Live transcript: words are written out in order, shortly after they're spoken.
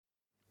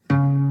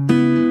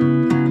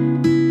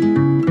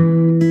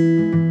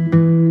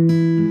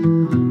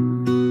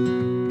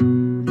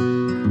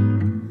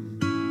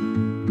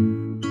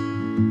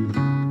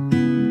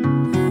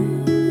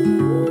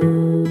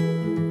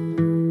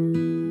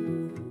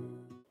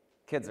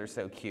Kids are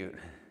so cute.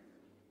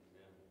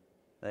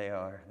 They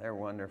are. They're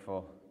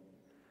wonderful.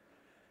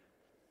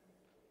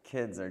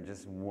 Kids are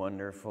just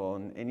wonderful.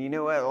 And you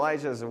know what?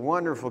 Elijah's a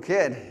wonderful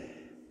kid.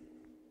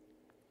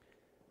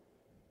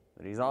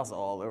 But he's also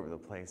all over the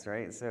place,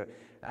 right? So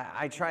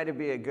I try to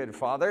be a good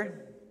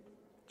father.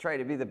 Try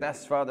to be the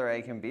best father I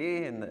can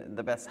be and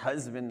the best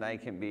husband I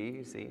can be,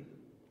 you see.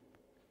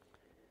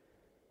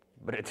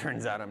 But it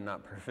turns out I'm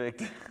not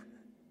perfect.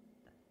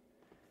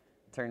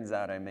 Turns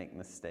out I make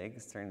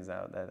mistakes. Turns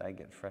out that I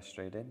get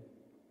frustrated.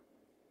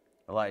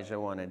 Elijah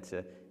wanted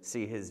to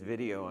see his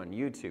video on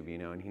YouTube,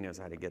 and he knows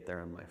how to get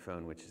there on my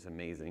phone, which is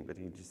amazing, but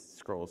he just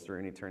scrolls through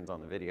and he turns on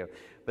the video.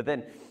 But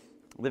then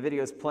the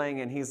video's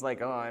playing and he's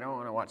like, oh, I don't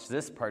want to watch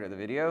this part of the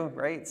video,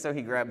 right? So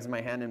he grabs my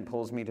hand and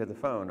pulls me to the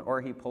phone. Or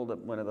he pulled up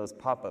one of those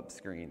pop-up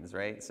screens,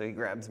 right? So he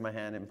grabs my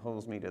hand and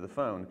pulls me to the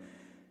phone.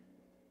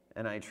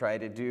 And I try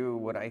to do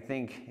what I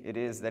think it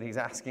is that he's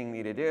asking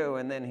me to do.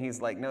 And then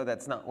he's like, no,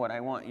 that's not what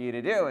I want you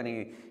to do. And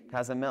he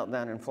has a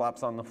meltdown and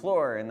flops on the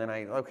floor. And then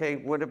okay,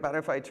 what about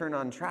if I turn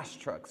on trash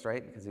trucks,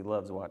 right? Because he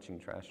loves watching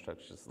trash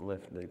trucks just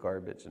lift the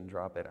garbage and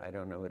drop it. I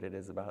don't know what it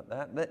is about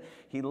that, but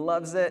he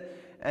loves it.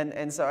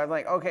 And so I'm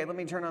like, okay, let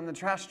me turn on the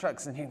trash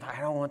trucks. And I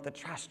don't want the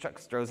trash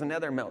trucks. Throws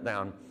another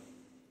meltdown.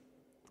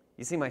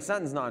 You see, my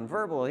son's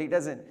nonverbal. He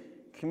doesn't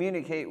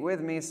communicate with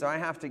me, so I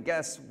have to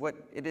guess what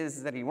it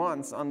is that he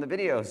wants on the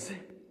videos.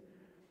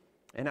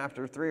 And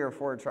after 3 or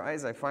 4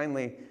 tries, I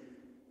finally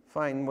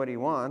find what he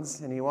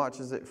wants, and he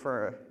watches it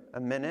for a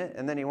minute,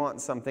 and then he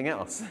wants something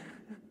else.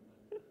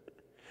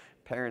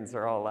 Parents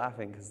are all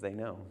laughing because they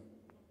know.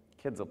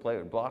 Kids will play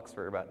with blocks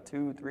for about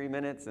 2-3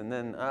 minutes, and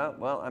then,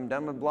 well, I'm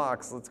done with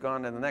blocks. Let's go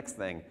on to the next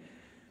thing.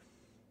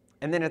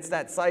 And then it's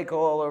that cycle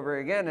all over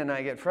again, and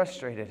I get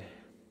frustrated.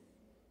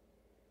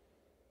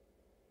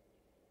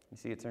 You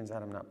see, it turns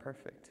out I'm not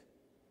perfect.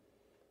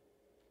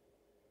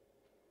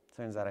 It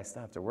turns out I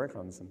still have to work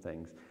on some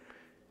things.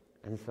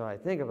 And so I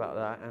think about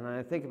that, and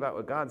I think about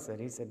what God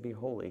said. He said, be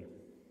holy.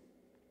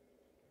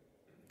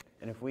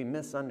 And if we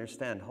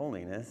misunderstand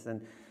holiness,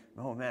 then,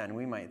 oh man,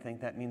 we might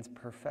think that means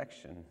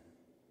perfection.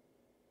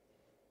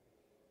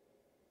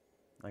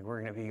 Like we're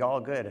going to be all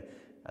good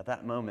at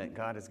that moment.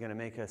 God is going to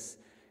make us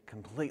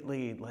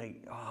completely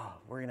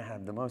we're going to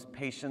have the most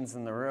patience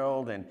in the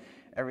world, and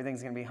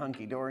everything's going to be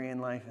hunky-dory in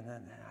life. And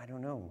then, I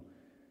don't know.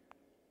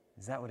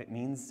 Is that what it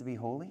means to be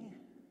holy?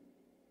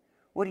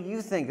 What do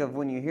you think of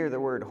when you hear the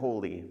word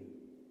holy?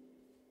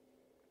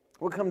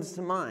 What comes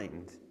to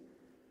mind?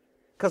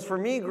 Because for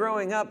me,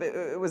 growing up,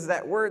 it was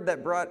that word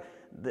that brought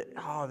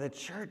the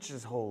church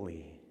is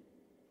holy.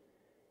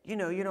 You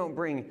don't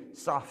bring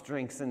soft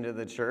drinks into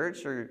the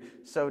church or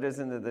sodas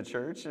into the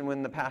church. And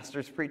when the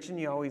pastor's preaching,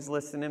 you always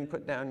listen and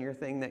put down your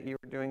thing that you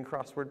were doing,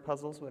 crossword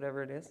puzzles,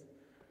 whatever it is.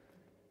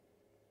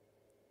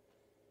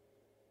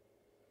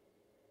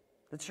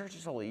 The church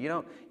is holy.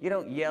 You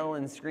don't yell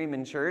and scream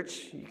in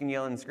church. You can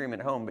yell and scream at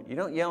home, but you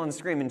don't yell and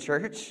scream in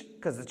church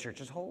because the church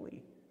is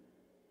holy.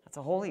 That's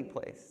a holy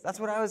place.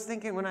 That's what I was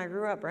thinking when I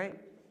grew up, right?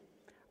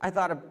 I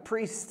thought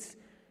priests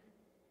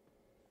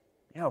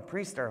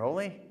are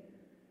holy.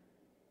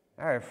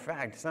 In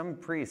fact, some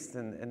priests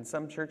and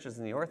some churches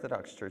in the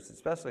Orthodox Church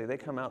especially, they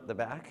come out the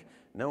back.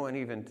 No one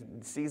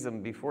even sees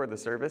them before the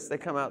service. They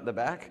come out the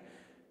back,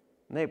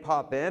 and they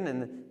pop in,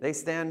 and they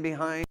stand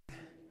behind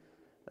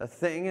a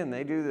thing, and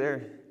they do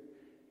their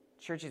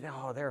church.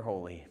 Oh, they're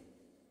holy.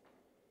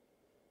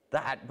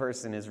 That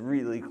person is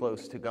really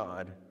close to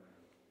God.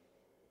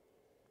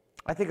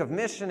 I think of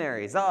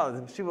missionaries. Oh,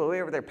 the people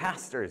way over there,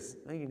 pastors.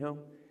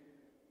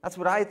 That's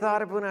what I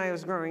thought of when I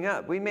was growing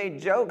up. We made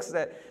jokes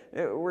that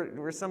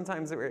we're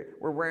sometimes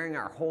we're wearing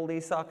our holy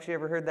socks. You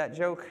ever heard that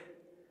joke?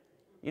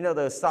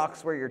 Those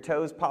socks where your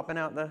toes popping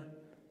out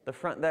the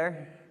front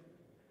there?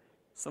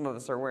 Some of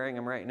us are wearing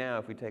them right now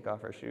if we take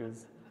off our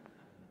shoes.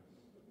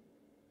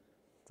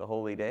 It's a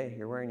holy day.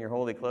 You're wearing your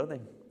holy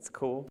clothing. It's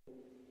cool.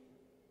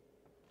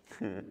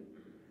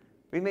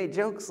 We made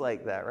jokes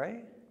like that,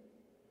 right?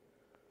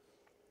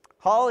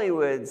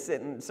 Hollywood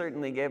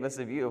certainly gave us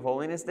a view of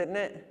holiness, didn't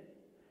it?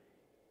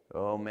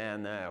 Oh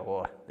man,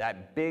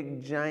 that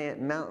big giant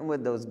mountain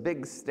with those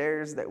big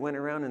stairs that went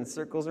around in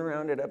circles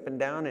around it up and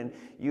down, and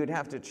you'd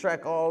have to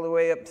trek all the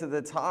way up to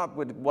the top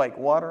with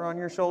water on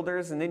your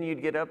shoulders, and then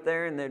you'd get up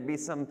there and there'd be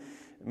some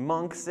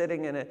monk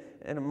sitting in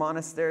a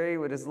monastery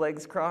with his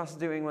legs crossed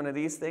doing one of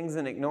these things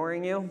and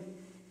ignoring you.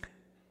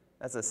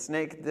 As a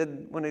snake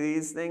did one of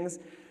these things.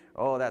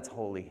 Oh, that's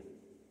holy.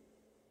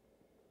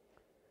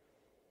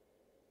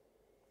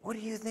 What do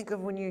you think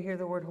of when you hear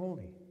the word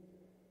holy?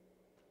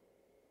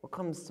 What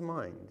comes to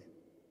mind?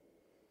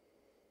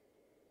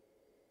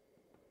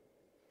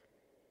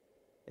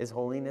 Is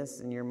holiness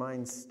in your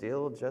mind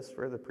still just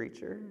for the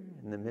preacher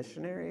and the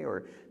missionary,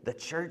 or the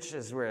church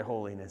is where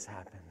holiness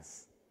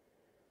happens?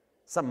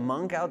 Some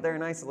monk out there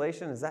in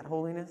isolation, is that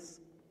holiness?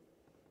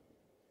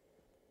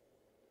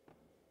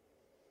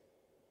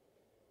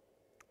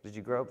 Did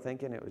you grow up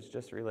thinking it was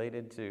just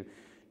related to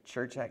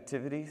church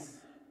activities?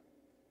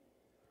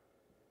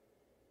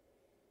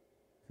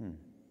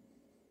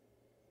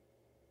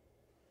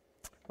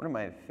 One of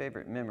my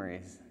favorite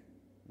memories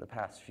the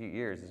past few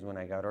years is when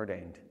I got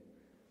ordained.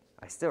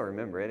 I still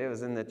remember it. It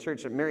was in the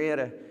church of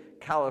Marietta,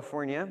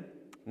 California.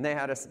 And they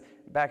had us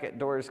back at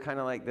doors kind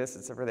of like this,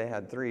 except for they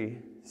had 3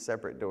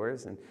 separate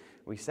doors. And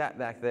we sat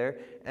back there.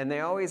 And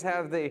they always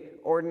have the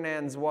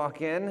ordinands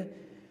walk in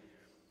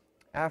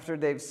after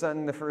they've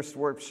sung the first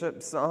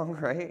worship song,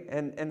 right?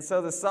 And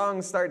so the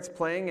song starts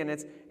playing, and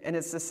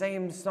it's the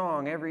same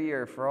song every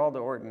year for all the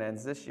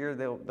ordinands. This year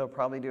they'll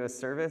probably do a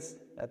service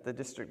at the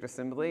district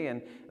assembly,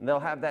 and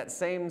they'll have that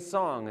same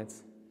song.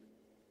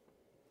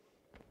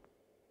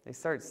 They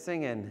start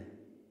singing,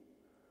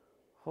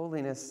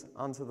 "Holiness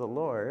unto the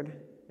Lord"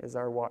 is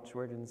our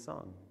watchword and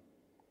song.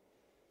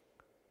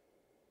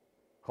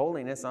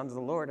 Holiness unto the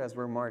Lord as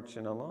we're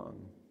marching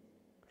along.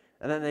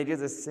 And then they do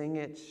the sing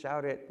it,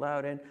 shout it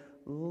loud and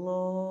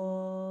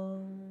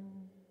long.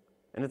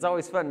 And it's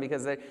always fun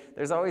because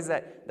there's always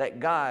that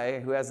guy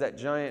who has that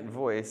giant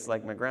voice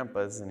like my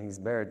grandpa's, and he's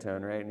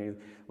baritone, right? And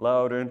he's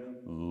loud and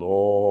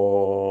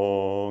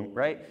long,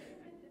 right?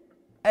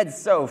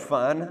 It's so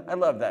fun. I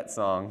love that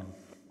song.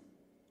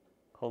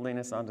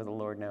 Holiness unto the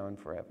Lord now and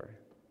forever.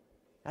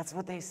 That's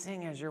what they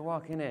sing as you're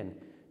walking in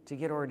to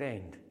get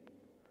ordained.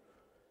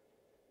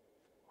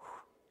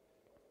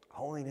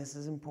 Holiness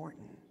is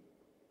important.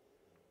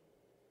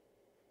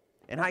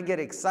 And I get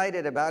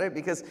excited about it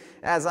because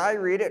as I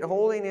read it,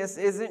 holiness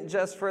isn't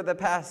just for the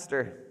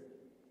pastor.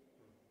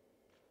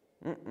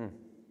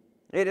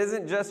 It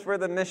isn't just for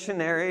the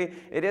missionary.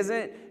 It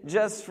isn't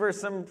just for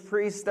some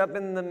priest up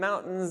in the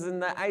mountains in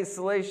the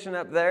isolation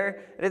up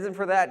there. It isn't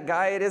for that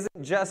guy. It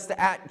isn't just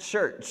at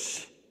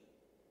church.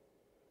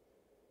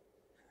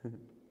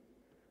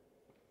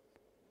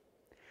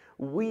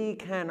 We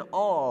can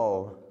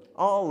all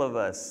of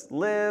us,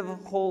 live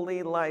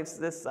holy lives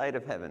this side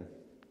of heaven.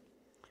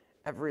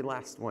 Every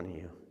last one of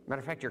you.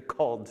 Matter of fact, you're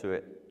called to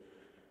it.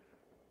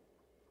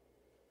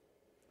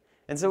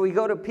 And so we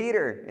go to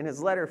Peter in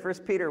his letter, 1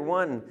 Peter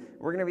 1.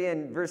 We're going to be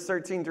in verse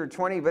 13 through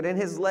 20. But in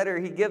his letter,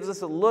 he gives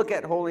us a look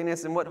at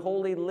holiness and what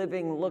holy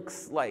living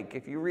looks like.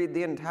 If you read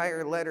the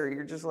entire letter,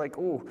 you're just like,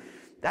 ooh,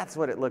 that's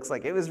what it looks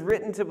like. It was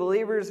written to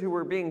believers who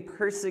were being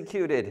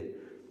persecuted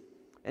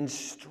and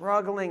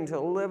struggling to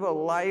live a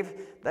life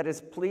that is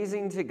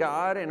pleasing to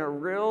God in a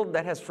world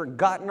that has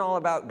forgotten all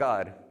about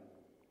God.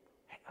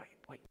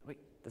 Wait.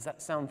 Does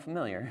that sound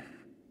familiar?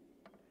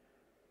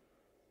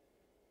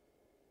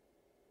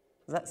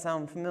 Does that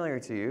sound familiar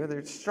to you?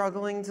 They're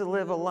struggling to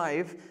live a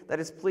life that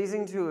is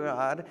pleasing to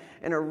God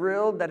in a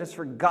world that has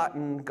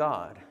forgotten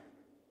God.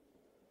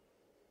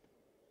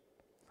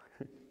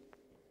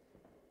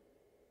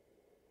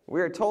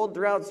 We are told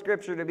throughout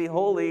Scripture to be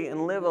holy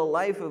and live a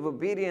life of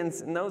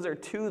obedience, and those are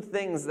 2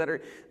 things that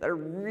are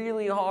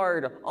really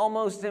hard,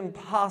 almost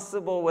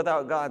impossible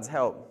without God's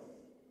help.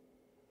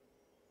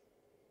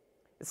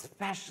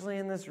 Especially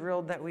in this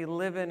world that we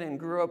live in and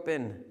grew up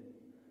in.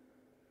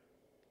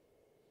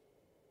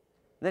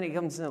 Then he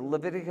comes to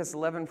Leviticus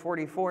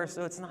 11:44,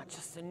 so it's not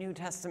just a New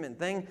Testament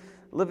thing.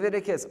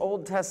 Leviticus,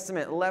 Old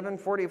Testament,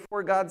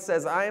 11:44, God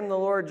says, "I am the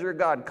Lord your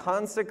God.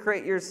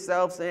 Consecrate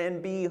yourselves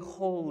and be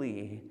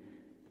holy,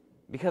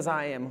 because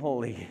I am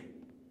holy."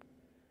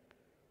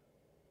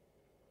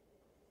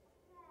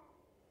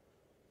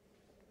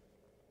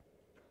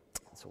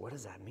 So what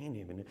does that mean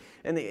even?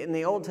 In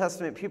the Old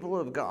Testament, people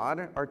of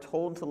God are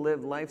told to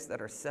live lives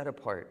that are set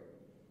apart.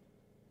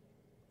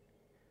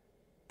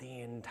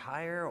 The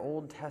entire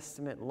Old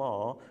Testament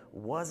law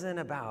wasn't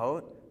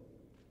about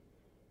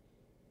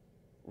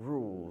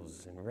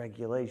rules and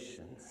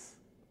regulations.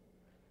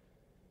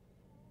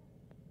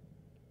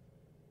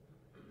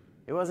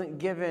 It wasn't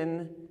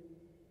given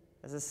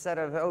as a set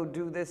of, oh,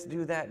 do this,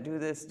 do that, do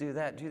this, do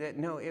that, do that.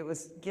 No, it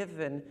was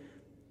given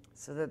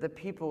so that the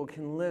people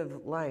can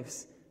live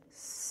lives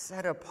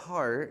set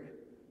apart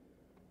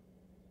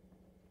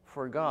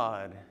for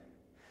God.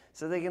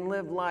 So they can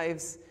live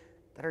lives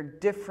that are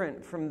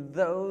different from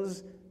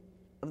those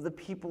of the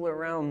people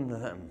around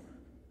them.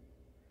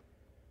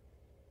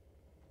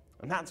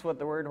 And that's what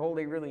the word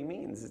holy really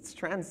means. It's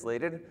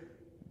translated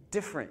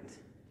different.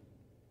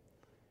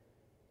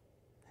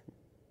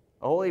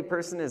 A holy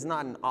person is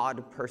not an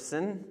odd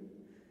person.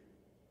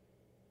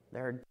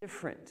 They're a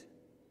different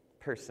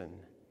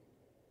person.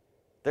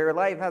 Their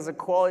life has a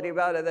quality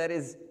about it that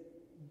is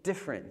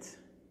different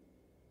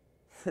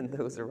than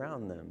those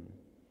around them.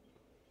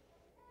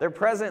 Their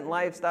present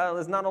lifestyle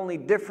is not only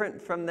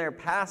different from their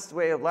past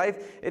way of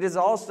life, it is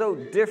also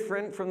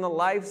different from the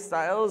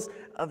lifestyles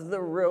of the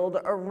world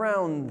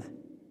around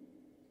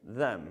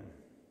them.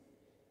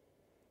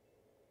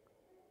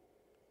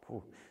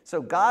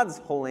 So God's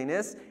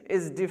holiness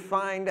is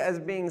defined as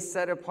being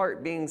set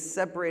apart, being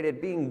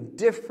separated, being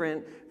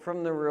different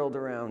from the world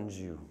around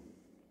you.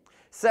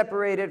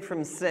 Separated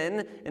from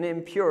sin and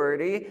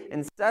impurity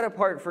and set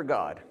apart for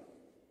God.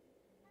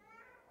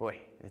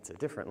 Boy, it's a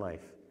different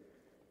life.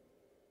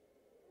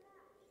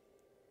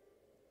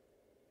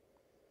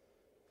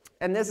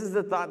 And this is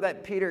the thought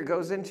that Peter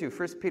goes into,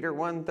 1 Peter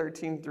 1,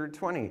 13 through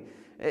 20.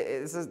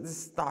 It's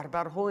this thought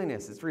about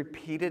holiness. It's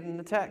repeated in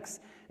the text.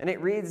 And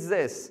it reads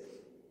this: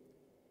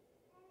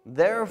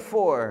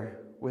 Therefore,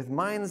 with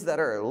minds that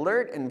are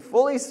alert and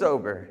fully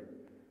sober,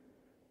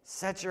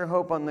 set your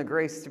hope on the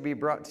grace to be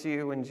brought to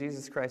you when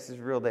Jesus Christ is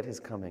revealed at his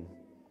coming.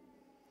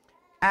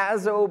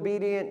 As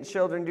obedient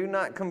children, do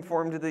not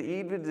conform to the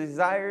evil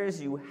desires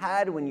you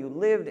had when you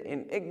lived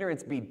in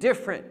ignorance. Be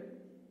different.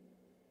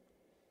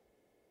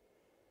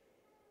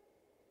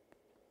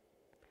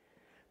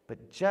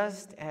 But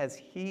just as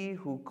he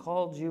who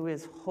called you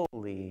is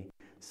holy,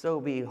 so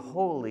be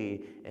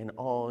holy in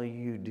all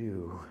you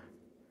do.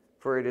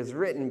 For it is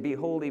written, be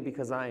holy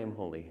because I am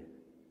holy.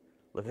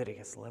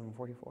 Leviticus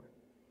 11:44.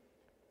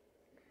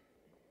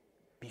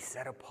 Be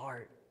set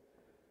apart.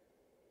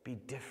 Be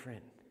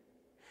different.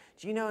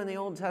 Do you know in the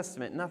Old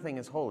Testament, nothing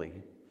is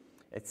holy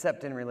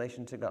except in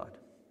relation to God?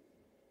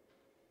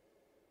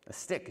 A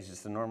stick is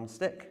just a normal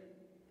stick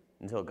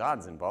until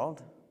God's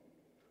involved.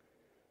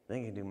 Then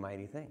he can do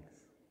mighty things.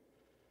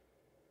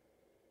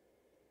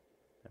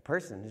 A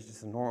person is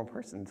just a normal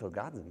person until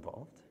God's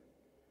involved.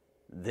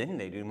 Then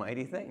they do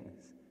mighty things.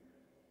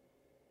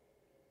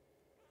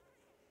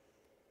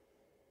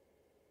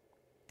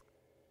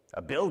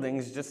 A building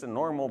is just a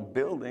normal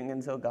building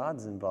until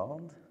God's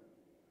involved.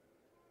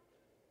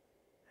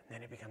 And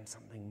then it becomes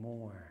something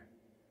more.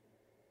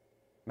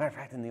 Matter of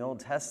fact, in the Old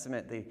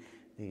Testament,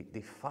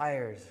 the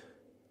fires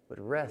would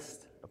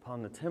rest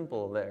upon the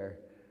temple there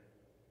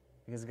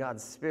because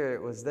God's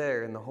Spirit was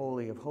there in the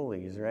Holy of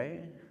Holies,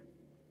 right?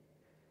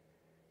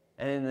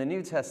 And in the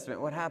New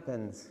Testament, what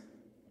happens?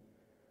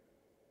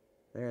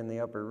 They're in the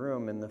upper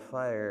room and the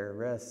fire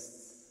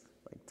rests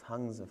like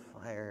tongues of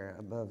fire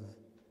above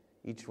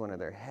each one of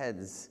their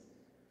heads.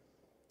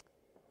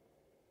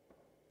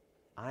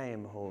 I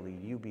am holy,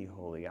 you be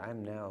holy.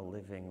 I'm now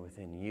living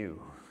within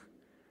you.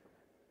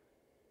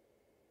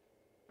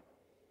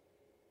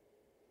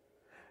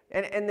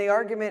 And the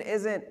argument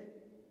isn't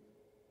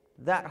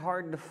that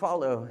hard to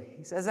follow.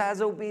 He says,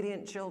 as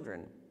obedient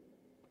children.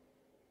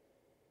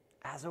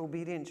 As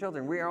obedient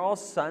children. We are all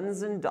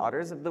sons and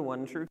daughters of the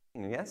one true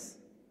King, yes?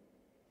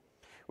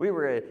 We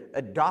were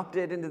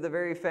adopted into the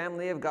very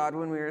family of God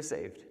when we were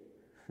saved.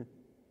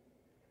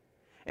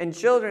 And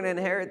children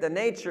inherit the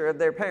nature of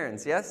their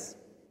parents, yes?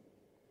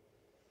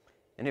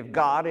 And if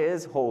God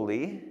is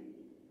holy,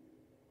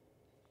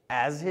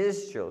 as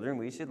his children,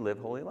 we should live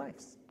holy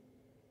lives.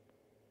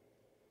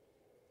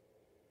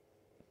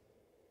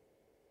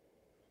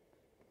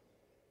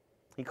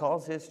 He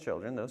calls his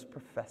children, those who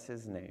profess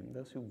his name,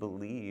 those who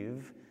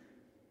believe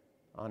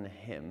on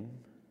him,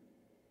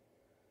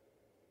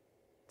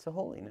 to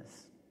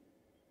holiness.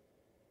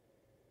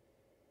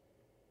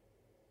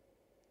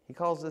 He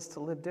calls us to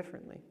live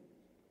differently.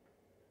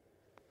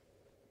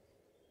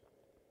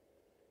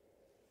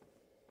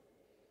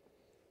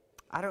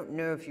 I don't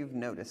know if you've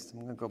noticed, I'm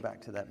going to go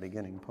back to that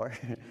beginning part.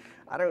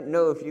 I don't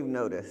know if you've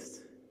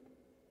noticed,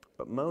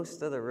 but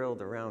most of the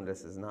world around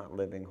us is not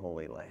living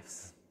holy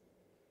lives.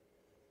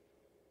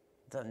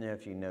 I don't know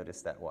if you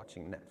noticed that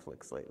watching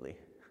Netflix lately,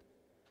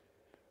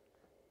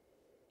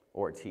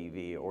 or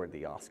TV, or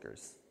the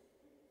Oscars.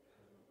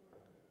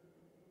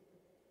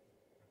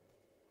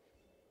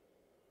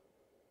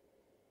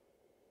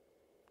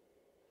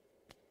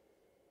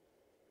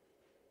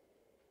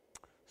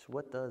 So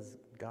what does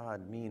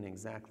God mean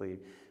exactly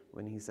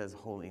when he says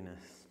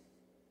holiness?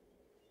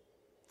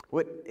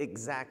 What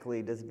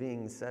exactly does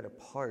being set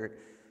apart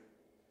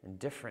and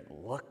different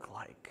look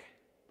like?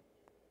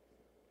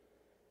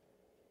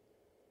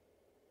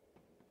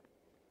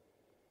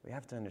 We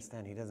have to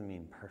understand he doesn't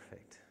mean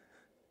perfect.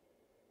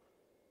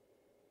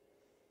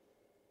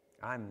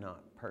 I'm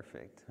not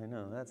perfect. I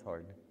know, that's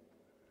hard.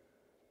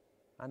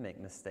 I make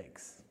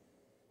mistakes.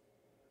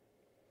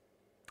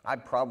 I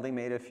probably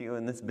made a few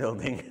in this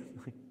building.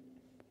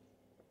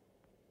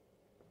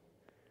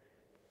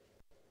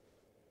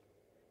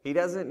 He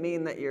doesn't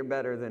mean that you're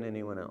better than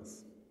anyone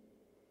else.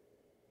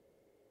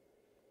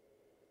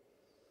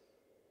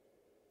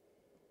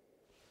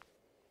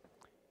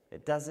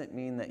 It doesn't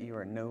mean that you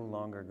are no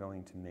longer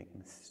going to make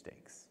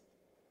mistakes.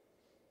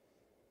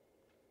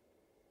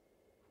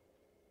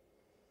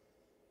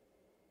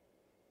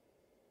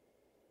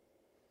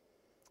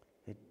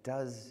 It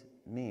does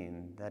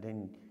mean that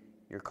in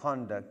your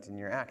conduct and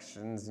your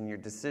actions and your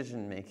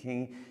decision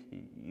making,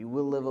 you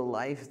will live a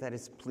life that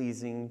is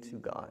pleasing to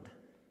God,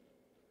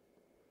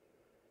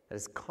 that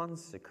is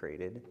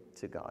consecrated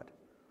to God.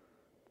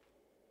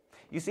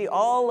 You see,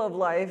 all of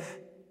life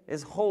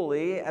is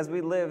holy as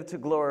we live to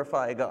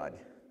glorify God.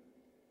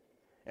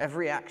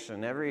 Every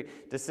action, every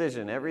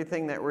decision,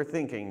 everything that we're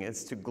thinking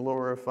is to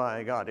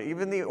glorify God.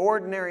 Even the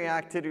ordinary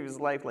activities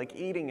of life, like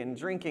eating and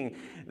drinking,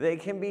 they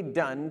can be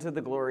done to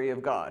the glory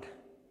of God.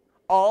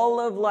 All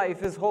of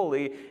life is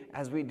holy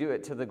as we do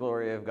it to the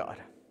glory of God.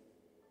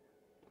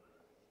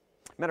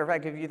 Matter of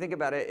fact, if you think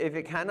about it, if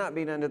it cannot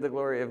be done to the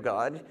glory of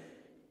God,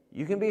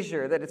 you can be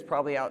sure that it's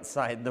probably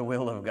outside the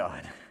will of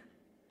God.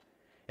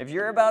 If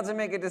you're about to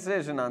make a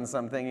decision on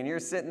something and you're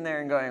sitting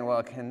there and going,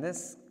 well, can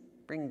this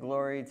bring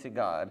glory to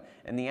God?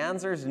 And the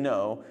answer is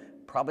no,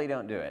 probably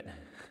don't do it.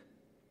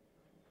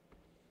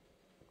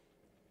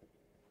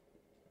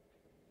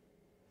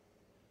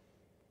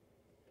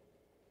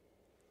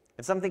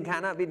 If something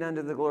cannot be done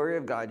to the glory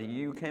of God,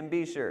 you can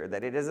be sure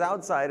that it is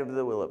outside of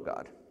the will of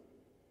God.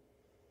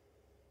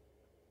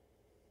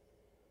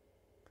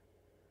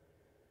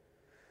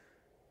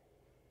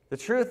 The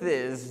truth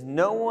is,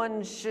 no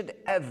one should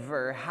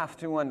ever have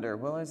to wonder,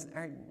 well, is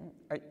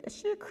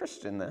she a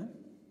Christian then?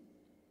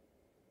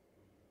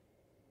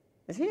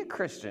 Is he a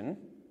Christian?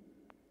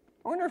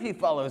 I wonder if he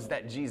follows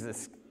that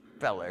Jesus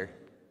feller.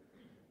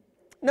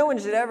 No one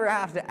should ever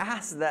have to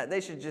ask that.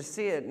 They should just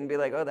see it and be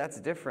like, oh, that's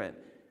different.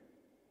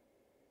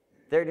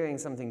 They're doing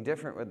something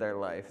different with their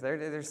life.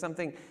 There's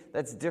something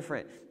that's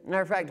different.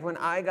 Matter of fact, when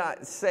I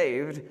got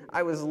saved,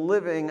 I was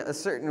living a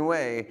certain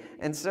way.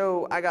 And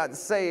so I got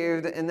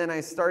saved, and then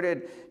I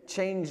started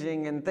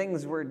changing, and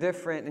things were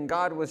different, and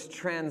God was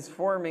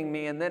transforming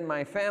me. And then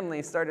my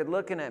family started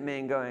looking at me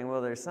and going,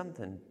 well, there's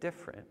something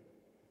different.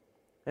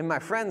 And my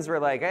friends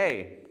were like,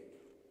 hey,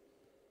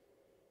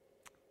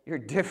 you're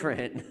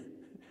different.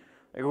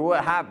 Like,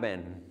 what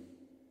happened?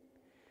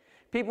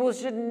 People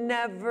should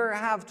never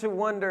have to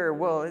wonder,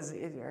 well,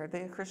 are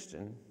they a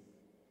Christian?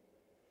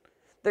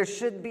 There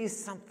should be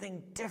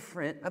something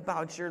different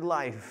about your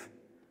life.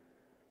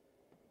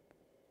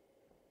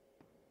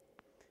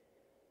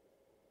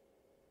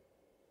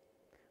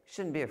 You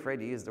shouldn't be afraid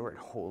to use the word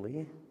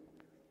holy.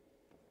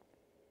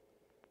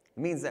 It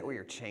means that we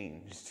are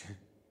changed.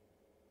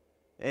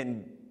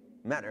 And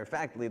matter of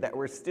factly, that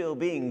we're still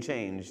being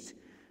changed.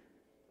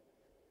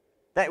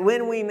 That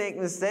when we make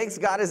mistakes,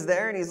 God is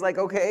there and he's like,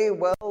 okay,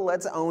 well,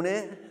 let's own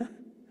it.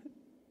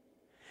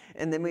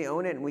 And then we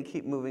own it and we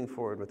keep moving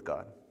forward with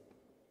God.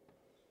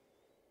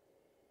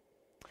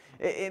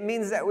 It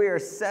means that we are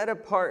set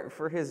apart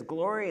for his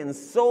glory and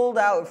sold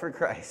out for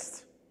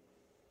Christ.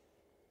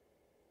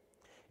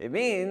 It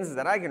means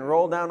that I can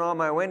roll down all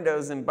my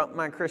windows and bump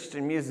my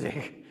Christian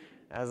music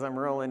as I'm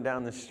rolling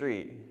down the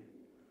street.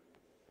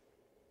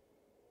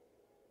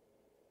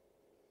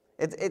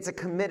 It's a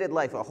committed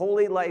life. A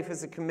holy life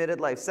is a committed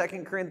life.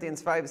 2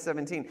 Corinthians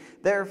 5:17.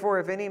 Therefore,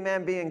 if any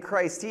man be in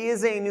Christ, he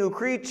is a new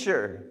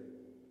creature.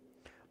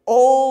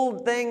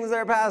 Old things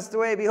are passed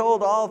away.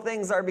 Behold, all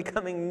things are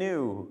becoming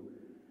new.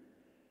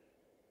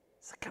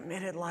 It's a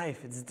committed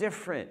life. It's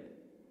different.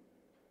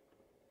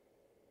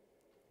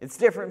 It's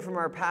different from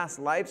our past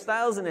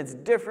lifestyles, and it's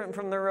different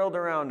from the world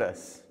around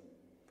us.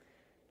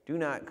 Do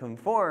not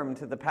conform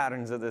to the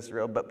patterns of this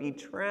world, but be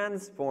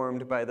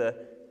transformed by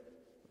the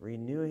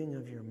renewing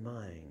of your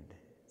mind,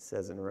 it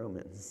says in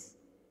Romans.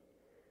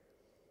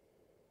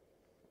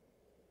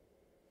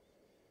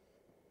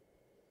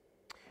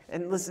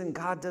 And listen,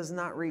 God does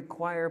not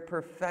require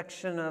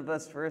perfection of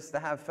us for us to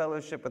have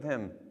fellowship with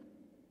him.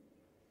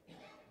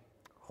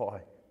 Oh.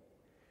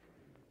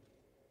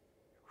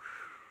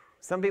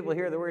 Some people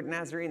hear the word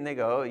Nazarene and they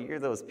go, oh, you're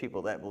those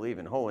people that believe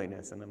in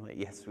holiness. And I'm like,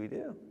 yes, we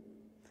do.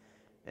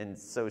 And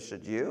so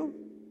should you.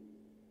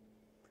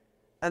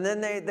 And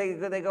then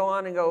they go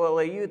on and go,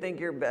 well, you think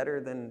you're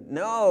better than...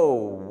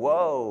 No,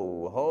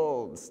 whoa,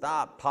 hold,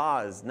 stop,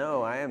 pause.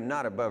 No, I am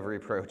not above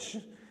reproach.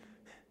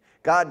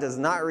 God does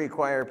not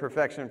require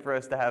perfection for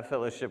us to have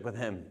fellowship with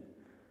him.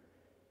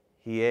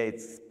 He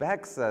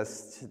expects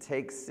us to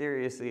take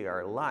seriously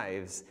our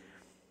lives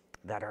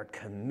that are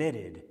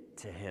committed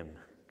to him.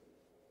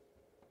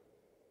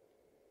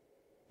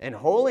 And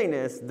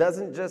holiness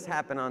doesn't just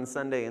happen on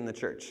Sunday in the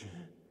church.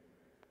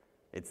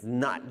 It's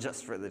not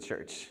just for the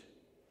church.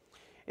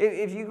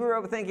 If you grew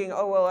up thinking,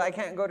 oh, well, I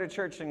can't go to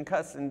church and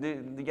cuss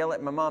and yell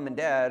at my mom and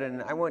dad,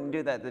 and I wouldn't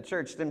do that at the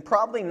church, then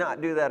probably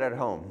not do that at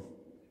home.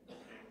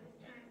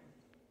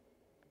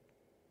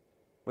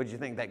 Would you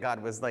think that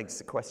God was like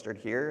sequestered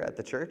here at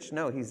the church?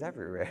 No, he's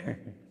everywhere.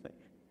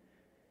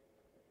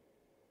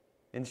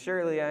 And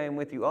surely I am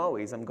with you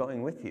always. I'm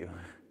going with you.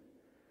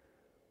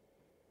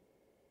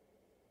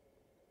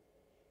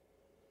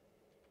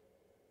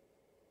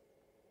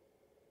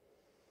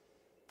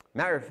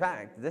 Matter of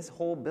fact, this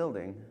whole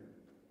building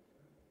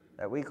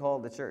that we call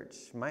the church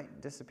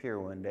might disappear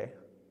one day.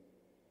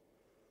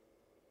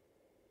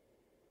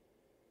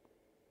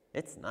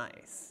 It's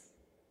nice.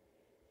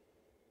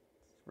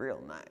 It's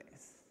real nice.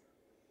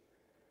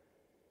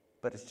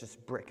 But it's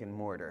just brick and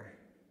mortar.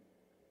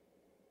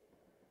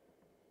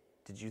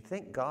 Did you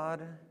think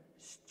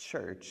God's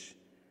church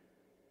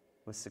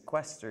was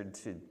sequestered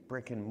to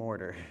brick and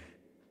mortar?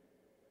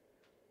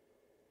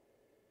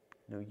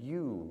 No,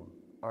 you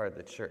are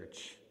the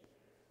church.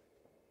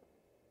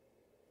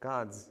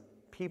 God's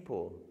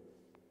people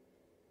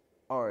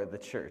are the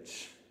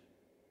church.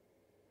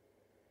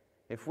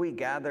 If we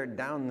gathered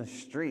down the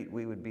street,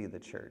 we would be the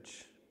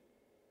church.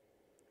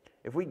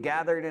 If we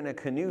gathered in a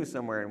canoe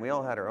somewhere, and we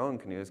all had our own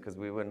canoes because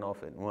we wouldn't all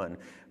fit in one.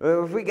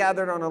 If we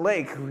gathered on a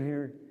lake,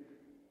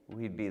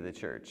 we'd be the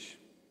church.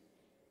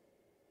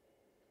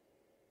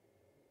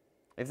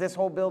 If this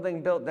whole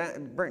building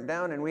burnt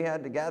down and we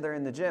had to gather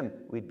in the gym,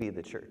 we'd be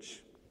the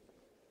church.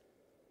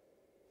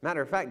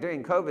 Matter of fact,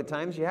 during COVID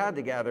times, you had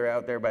to gather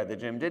out there by the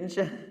gym, didn't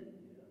you?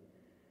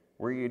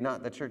 Were you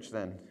not the church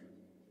then?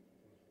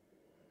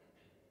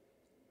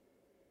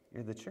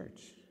 You're the church.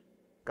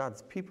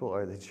 God's people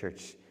are the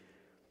church.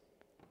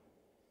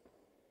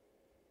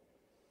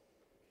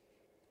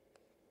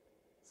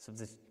 So if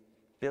this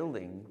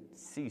building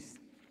ceased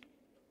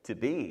to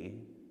be,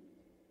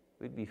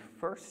 we'd be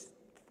first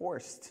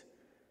forced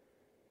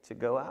to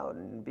go out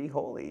and be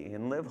holy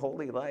and live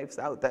holy lives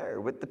out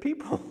there with the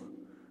people.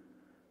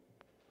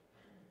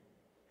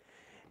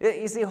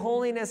 You see,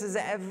 holiness is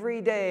every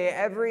day,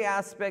 every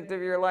aspect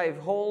of your life.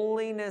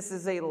 Holiness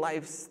is a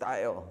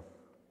lifestyle.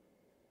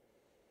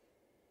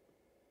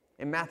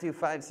 In Matthew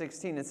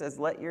 5:16, it says,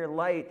 "Let your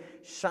light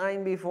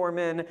shine before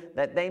men,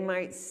 that they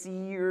might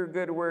see your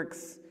good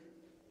works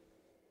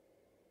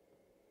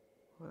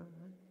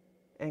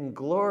and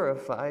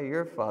glorify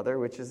your Father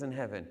which is in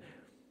heaven."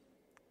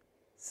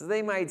 So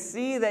they might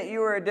see that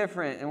you are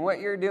different in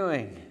what you're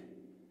doing,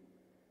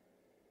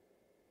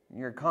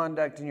 your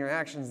conduct and your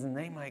actions, and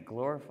they might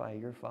glorify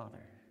your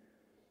Father.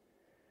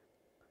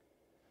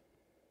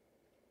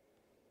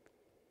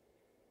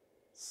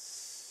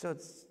 So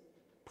it's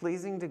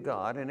pleasing to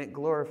God, and it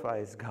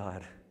glorifies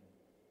God.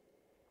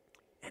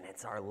 And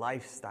it's our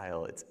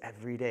lifestyle. It's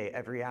every day,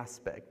 every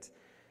aspect.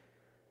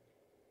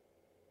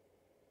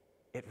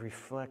 It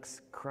reflects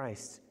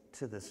Christ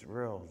to this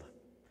world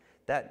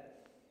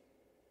that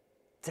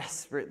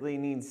desperately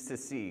needs to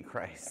see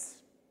Christ.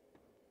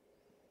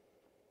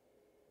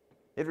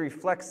 It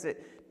reflects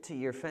it to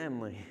your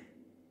family.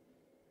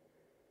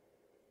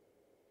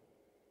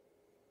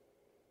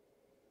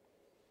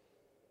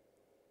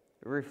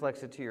 It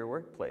reflects it to your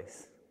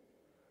workplace.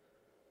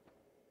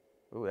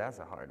 Ooh, that's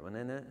a hard one,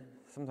 isn't it?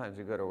 Sometimes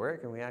we go to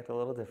work and we act a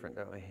little different,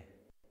 don't we?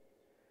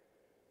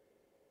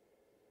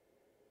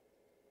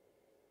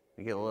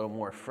 We get a little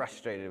more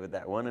frustrated with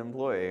that one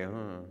employee.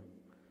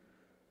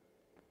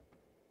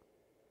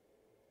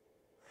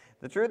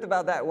 The truth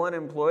about that one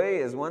employee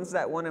is once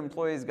that one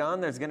employee is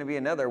gone, there's going to be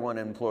another one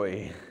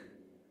employee.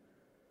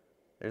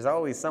 There's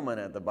always someone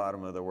at the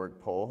bottom of the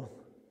work pole.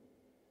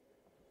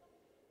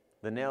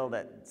 The nail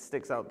that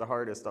sticks out the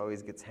hardest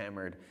always gets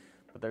hammered,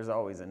 but there's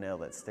always a nail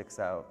that sticks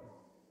out.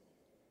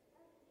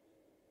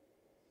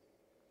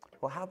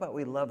 Well, how about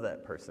we love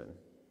that person?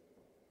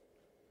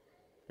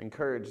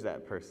 Encourage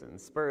that person,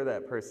 spur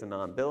that person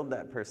on, build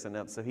that person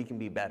up so he can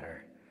be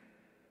better.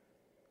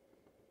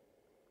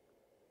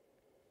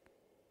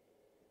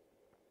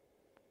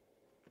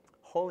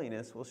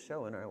 Holiness will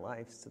show in our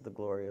lives to the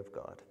glory of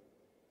God.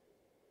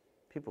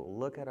 People will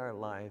look at our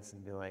lives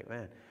and be like,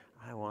 man,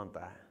 I want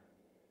that.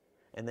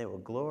 And they will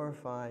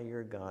glorify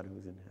your God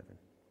who's in heaven.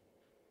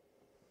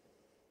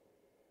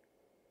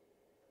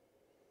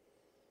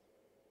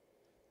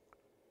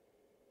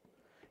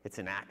 It's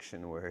an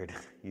action word,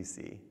 you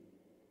see.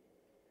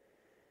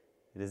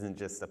 It isn't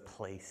just a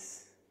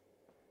place.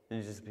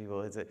 It's just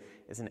people.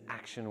 It's an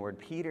action word.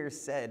 Peter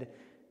said,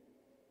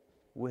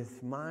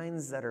 with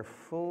minds that are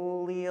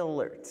fully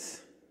alert,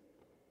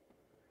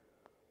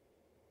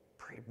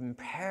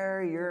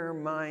 prepare your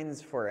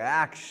minds for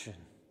action.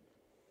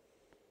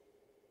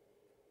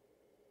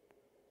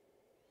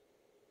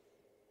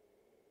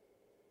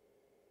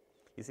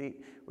 You see,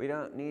 we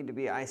don't need to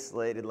be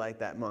isolated like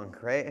that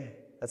monk, right?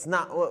 That's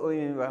not what we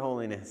mean by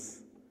holiness.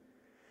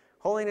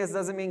 Holiness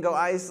doesn't mean go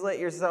isolate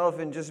yourself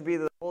and just be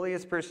the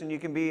holiest person you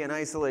can be in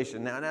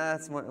isolation. Now,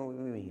 that's what we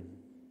mean.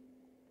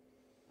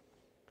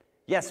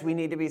 Yes, we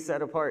need to be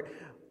set apart.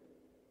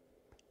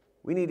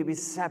 We need to be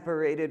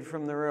separated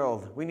from the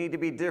world. We need to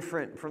be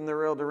different from the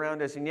world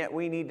around us, and yet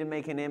we need to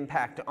make an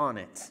impact on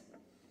it.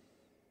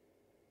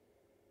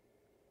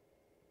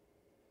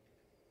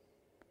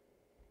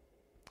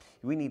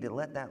 We need to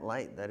let that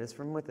light that is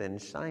from within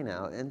shine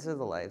out into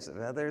the lives of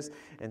others,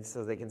 and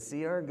so they can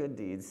see our good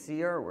deeds,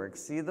 see our work,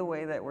 see the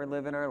way that we're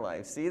living our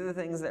life, see the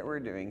things that we're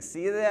doing,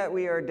 see that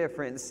we are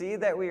different, see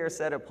that we are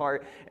set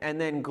apart, and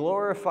then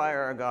glorify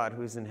our God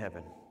who's in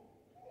heaven.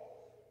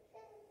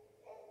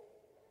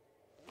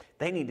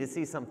 They need to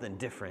see something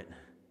different.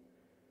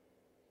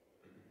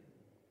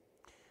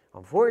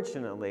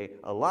 Unfortunately,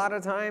 a lot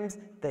of times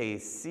they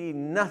see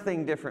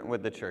nothing different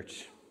with the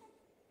church.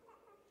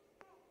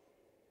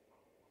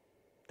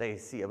 They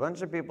see a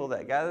bunch of people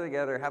that gather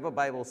together, have a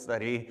Bible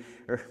study,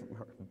 or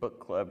book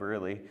club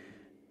really,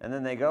 and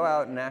then they go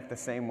out and act the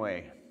same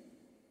way.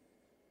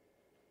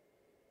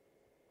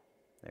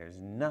 There's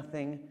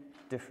nothing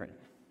different.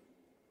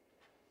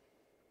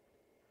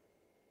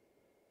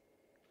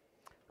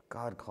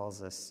 God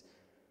calls us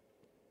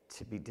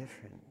to be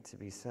different, to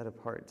be set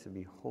apart, to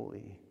be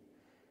holy.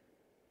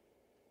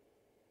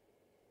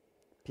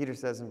 Peter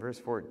says in verse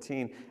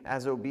 14,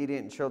 as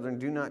obedient children,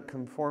 do not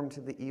conform to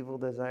the evil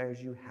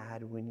desires you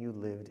had when you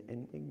lived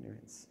in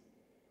ignorance.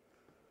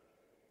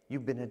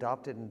 You've been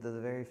adopted into the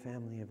very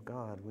family of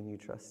God when you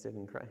trusted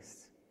in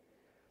Christ.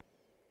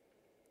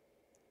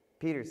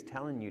 Peter's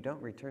telling you,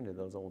 don't return to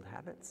those old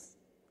habits.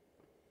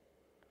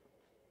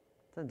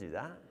 Don't do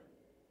that.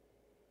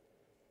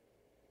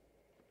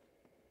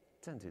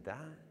 Don't do that.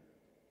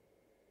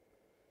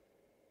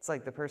 It's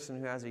like the person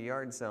who has a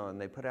yard sale and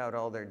they put out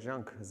all their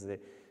junk because they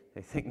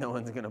think no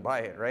one's going to buy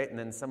it, right? And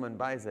then someone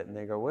buys it and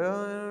they go,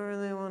 well, I don't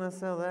really want to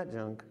sell that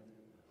junk.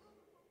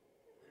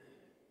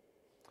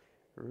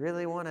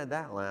 Really wanted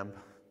that lamp.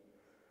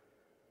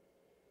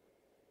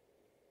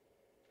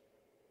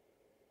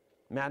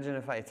 Imagine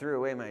if I threw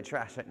away my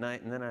trash at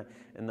night and then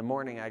in the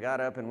morning I got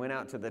up and went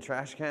out to the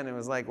trash can and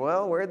was like,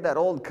 well, where'd that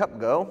old cup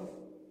go?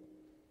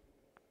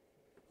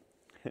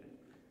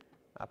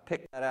 I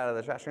picked that out of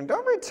the trash can.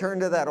 Don't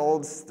return to that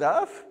old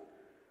stuff.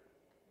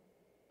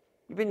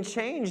 You've been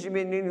changed. You've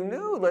been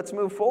new. Let's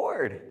move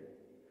forward.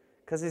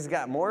 Because he's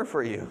got more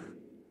for you.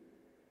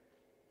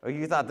 Oh,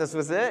 you thought this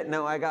was it?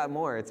 No, I got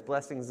more. It's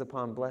blessings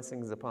upon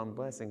blessings upon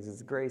blessings.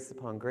 It's grace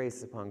upon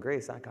grace upon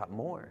grace. I got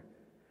more.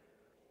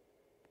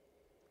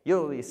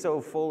 You'll be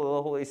so full of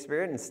the Holy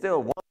Spirit and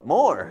still want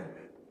more.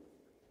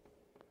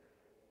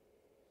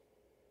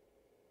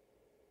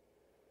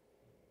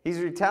 He's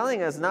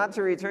telling us not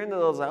to return to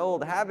those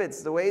old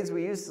habits, the ways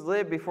we used to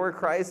live before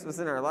Christ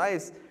was in our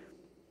lives.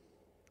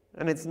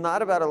 And it's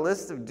not about a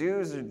list of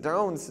do's or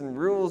don'ts and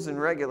rules and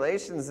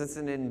regulations. It's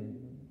an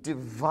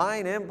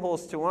divine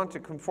impulse to want to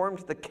conform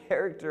to the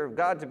character of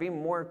God, to be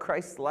more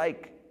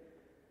Christ-like.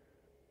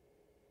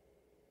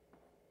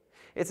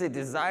 It's a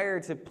desire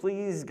to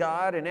please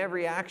God in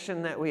every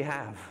action that we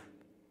have.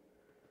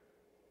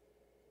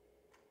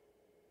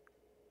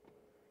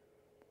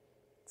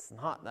 It's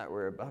not that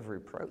we're above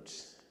reproach.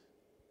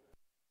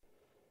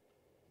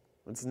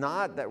 It's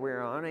not that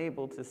we're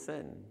unable to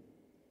sin.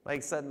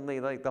 Like suddenly,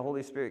 like the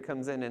Holy Spirit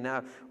comes in and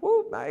now,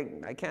 whoop,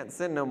 I can't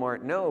sin no more.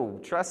 No,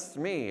 trust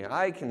me,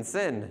 I can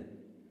sin.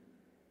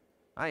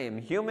 I am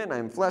human,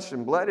 I'm flesh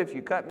and blood. If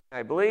you cut me,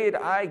 I bleed,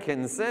 I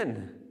can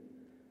sin.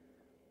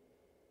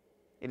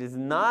 It is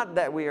not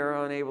that we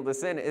are unable to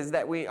sin, it is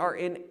that we are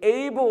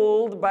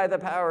enabled by the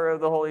power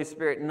of the Holy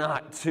Spirit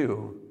not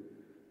to.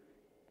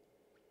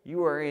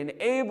 You are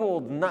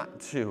enabled not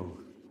to.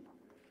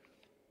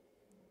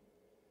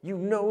 You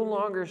no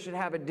longer should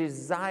have a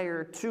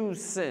desire to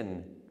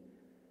sin.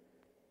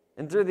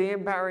 And through the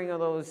empowering of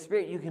the Holy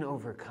Spirit, you can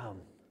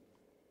overcome.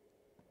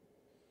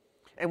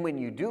 And when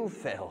you do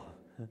fail,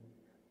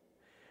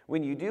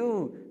 when you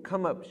do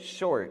come up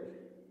short,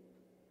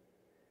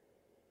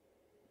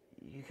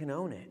 you can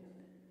own it.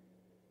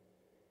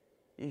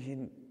 You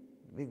can,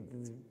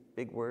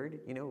 big word,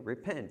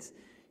 repent.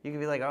 You can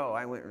be like, oh,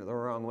 I went the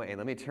wrong way.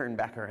 Let me turn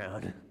back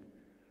around.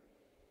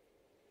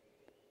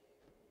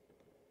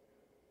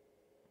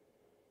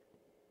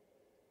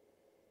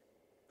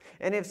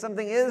 And if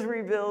something is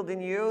revealed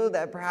in you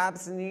that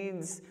perhaps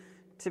needs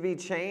to be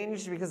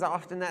changed, because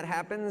often that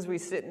happens, we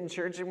sit in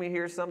church and we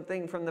hear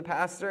something from the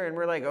pastor and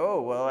we're like,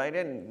 oh, well, I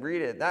didn't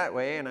read it that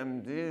way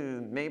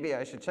and maybe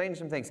I should change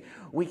some things.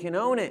 We can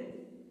own it.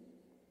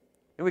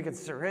 And we can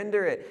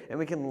surrender it, and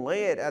we can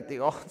lay it at the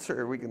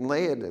altar. We can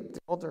lay it at the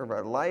altar of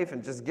our life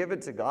and just give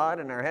it to God,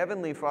 and our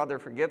Heavenly Father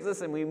forgives us,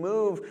 and we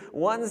move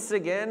once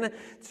again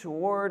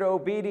toward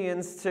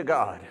obedience to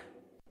God.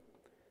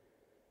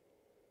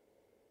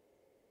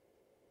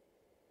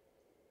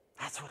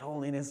 That's what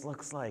holiness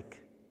looks like.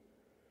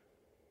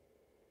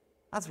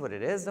 That's what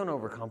it is. Don't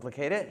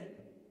overcomplicate it.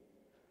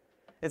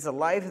 It's a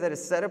life that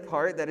is set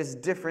apart, that is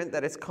different,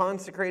 that is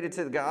consecrated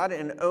to God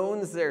and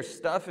owns their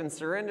stuff and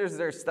surrenders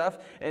their stuff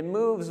and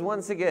moves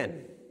once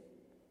again.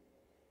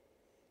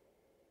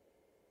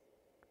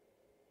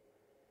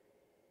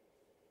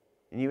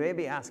 And you may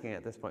be asking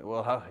at this point,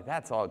 well,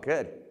 that's all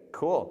good.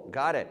 Cool,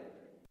 got it.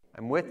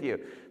 I'm with you.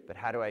 But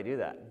how do I do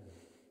that?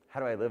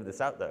 How do I live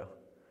this out, though?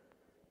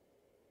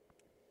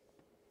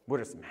 What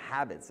are some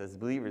habits as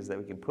believers that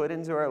we can put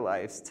into our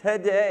lives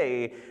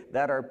today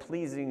that are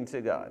pleasing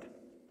to God?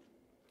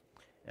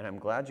 And I'm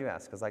glad you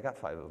asked, because I got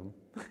 5 of them.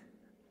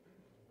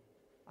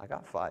 I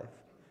got 5.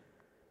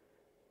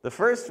 The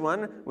first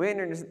one, we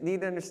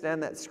need to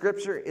understand that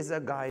Scripture is a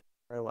guide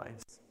for our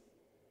lives.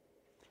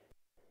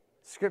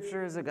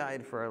 Scripture is a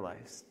guide for our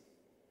lives.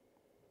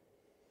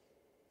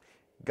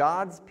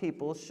 God's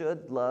people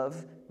should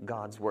love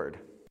God's Word.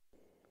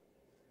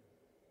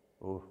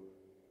 Ooh,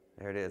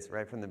 there it is,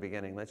 right from the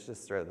beginning. Let's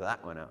just throw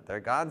that one out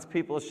there. God's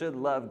people should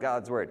love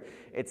God's Word.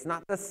 It's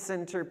not the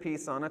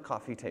centerpiece on a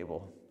coffee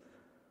table.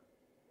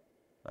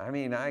 I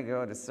mean, I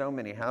go to so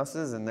many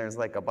houses and there's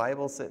like a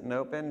Bible sitting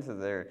open to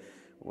their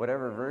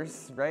whatever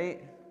verse,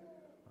 right?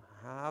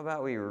 How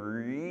about we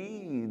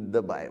read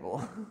the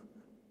Bible?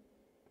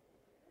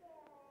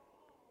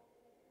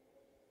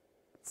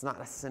 It's not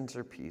a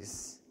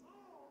centerpiece.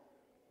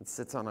 It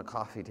sits on a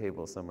coffee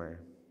table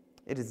somewhere.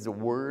 It is the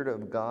Word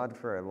of God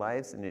for our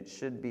lives, and it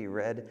should be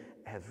read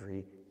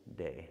every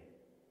day.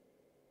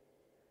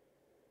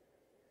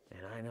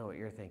 And I know what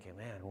you're thinking,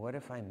 man, what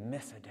if I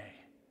miss a day?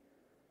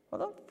 Well,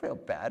 don't feel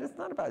bad. It's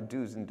not about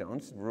do's and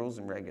don'ts, rules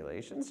and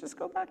regulations. Just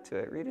go back to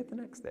it. Read it the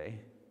next day.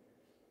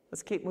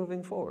 Let's keep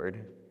moving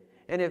forward.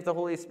 And if the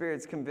Holy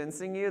Spirit's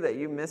convincing you that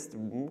you missed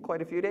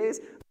quite a few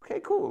days, okay,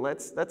 cool.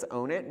 Let's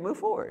own it and move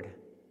forward.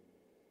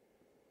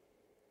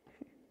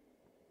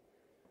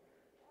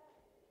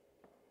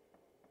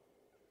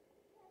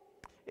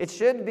 It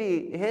should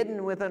be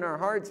hidden within our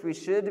hearts. We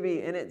should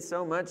be in it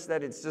so much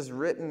that it's just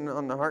written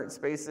on the heart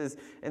spaces.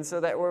 And so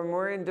that when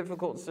we're in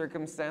difficult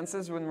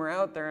circumstances, when we're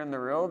out there in the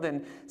world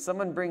and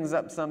someone brings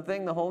up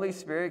something, the Holy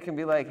Spirit can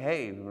be like,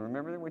 hey,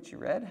 remember what you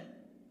read?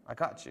 I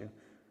got you.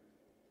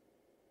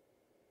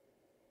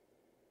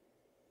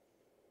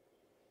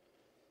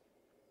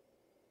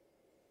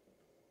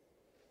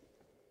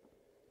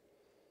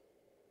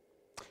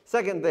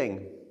 Second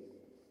thing,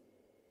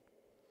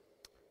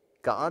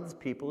 God's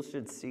people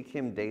should seek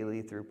him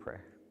daily through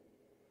prayer.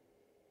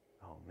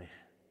 Oh, man.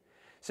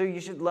 So you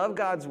should love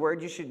God's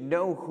word. You should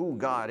know who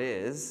God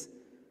is.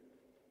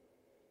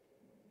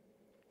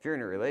 If you're in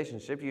a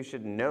relationship, you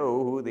should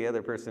know who the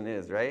other person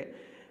is, right?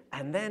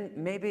 And then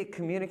maybe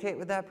communicate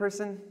with that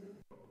person.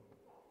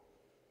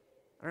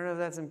 I don't know if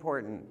that's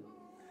important.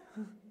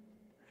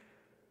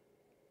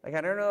 Like,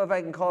 I don't know if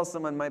I can call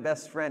someone my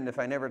best friend if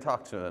I never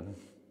talk to them.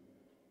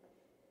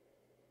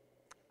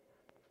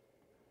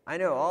 I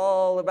know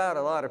all about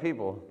a lot of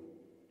people.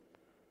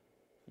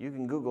 You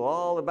can Google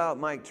all about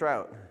Mike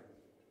Trout.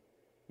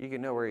 You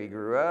can know where he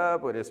grew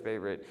up, what his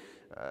favorite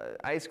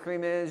ice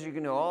cream is. You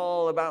can know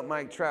all about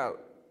Mike Trout.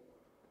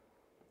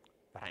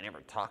 But I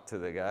never talk to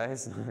the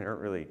guys. I don't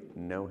really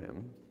know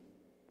him.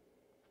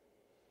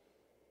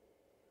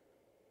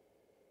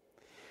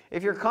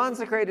 If you're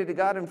consecrated to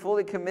God and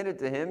fully committed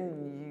to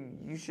him,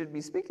 you should be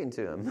speaking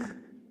to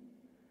him.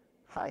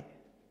 Hi,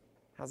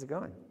 how's it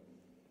going?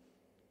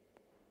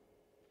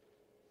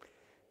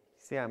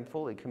 See, I'm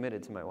fully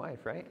committed to my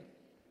wife, right?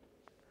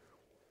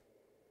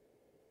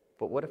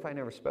 But what if I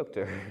never spoke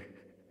to her?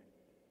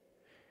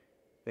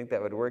 Think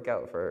that would work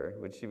out for her?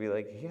 Would she be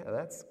like, yeah,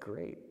 that's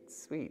great,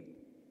 sweet?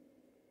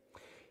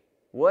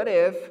 What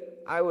if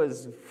I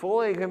was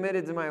fully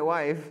committed to my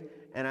wife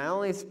and I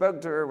only spoke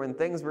to her when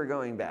things were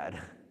going bad?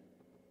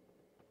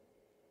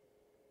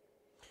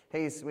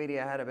 Hey, sweetie,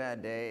 I had a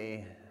bad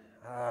day.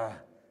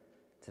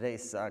 Today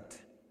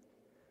sucked.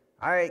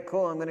 All right,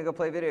 cool, I'm going to go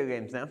play video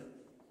games now.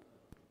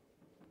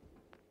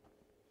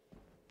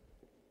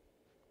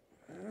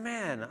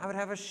 Man, I would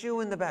have a shoe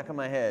in the back of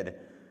my head.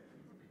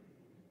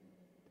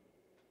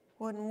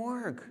 Wouldn't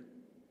work.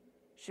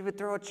 She would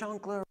throw a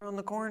chancla around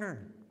the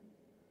corner.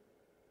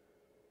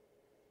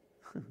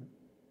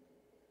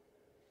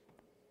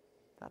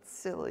 That's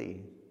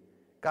silly.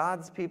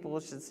 God's people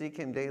should seek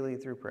him daily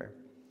through prayer.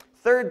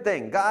 Third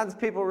thing, God's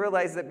people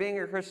realize that being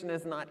a Christian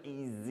is not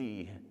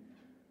easy,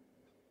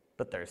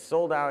 but they're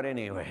sold out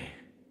anyway.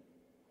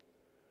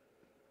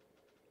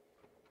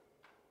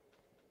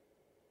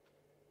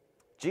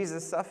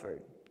 Jesus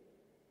suffered.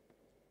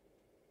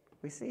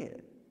 We see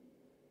it.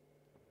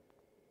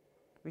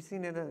 We've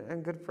seen it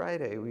on Good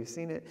Friday. We've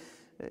seen it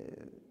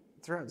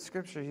throughout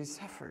Scripture. He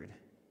suffered.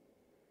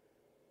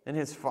 And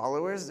his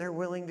followers, they're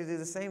willing to do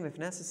the same if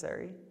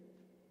necessary.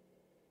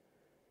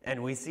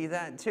 And we see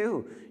that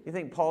too. You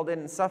think Paul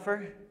didn't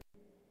suffer? You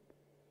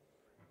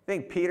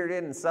think Peter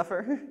didn't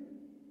suffer?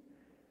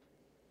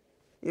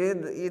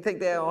 You think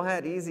they all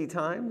had easy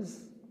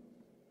times?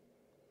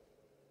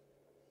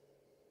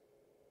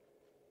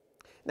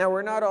 Now,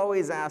 we're not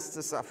always asked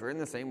to suffer in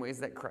the same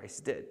ways that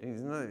Christ did.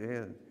 He's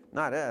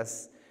not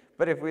us.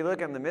 But if we look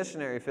in the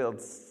missionary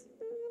fields,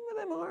 some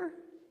of them are.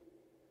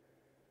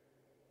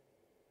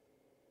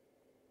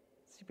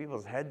 See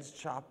people's heads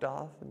chopped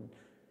off. And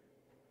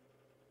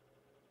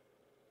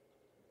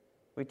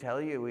we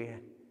tell you we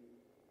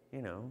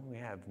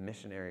have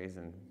missionaries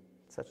in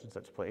such and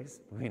such place.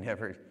 We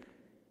never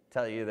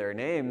tell you their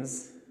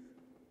names.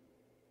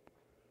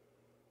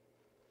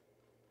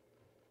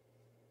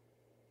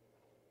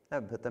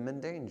 That would put them in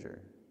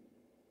danger.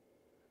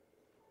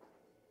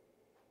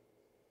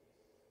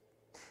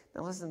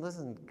 Now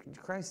listen,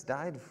 Christ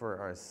died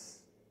for us.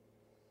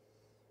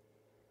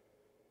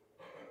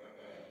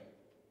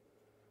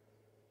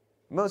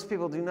 Most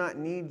people do not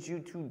need you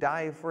to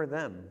die for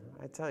them.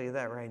 I tell you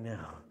that right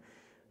now.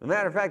 As a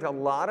matter of fact, a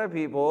lot of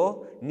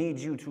people need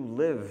you to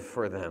live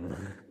for them.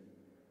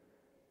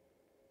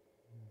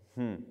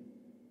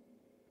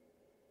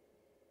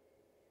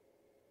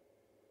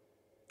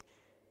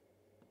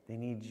 They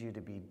need you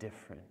to be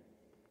different.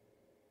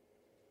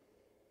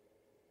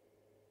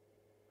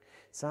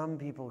 Some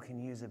people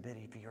can use a bit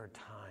of your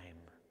time.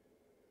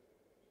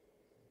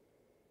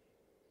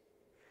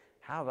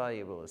 How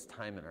valuable is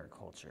time in our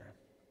culture?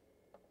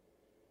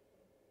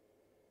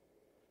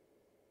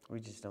 We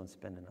just don't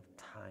spend enough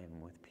time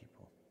with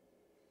people.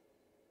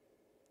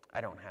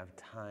 I don't have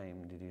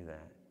time to do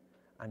that.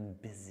 I'm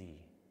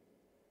busy.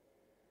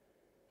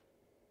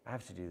 I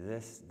have to do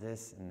this,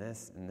 this, and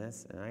this, and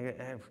this,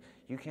 and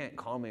you can't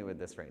call me with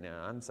this right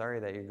now. I'm sorry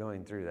that you're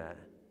going through that,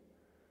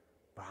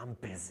 but I'm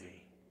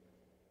busy.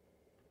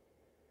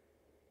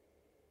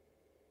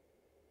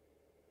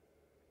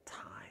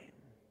 Time.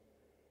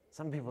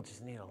 Some people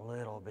just need a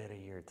little bit of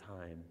your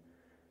time.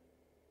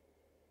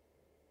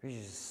 You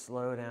just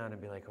slow down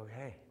and be like,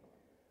 okay,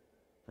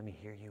 let me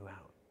hear you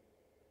out.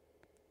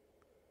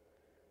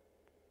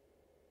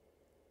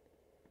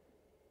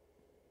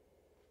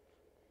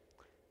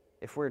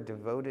 If we're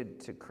devoted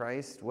to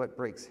Christ, what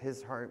breaks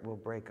his heart will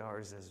break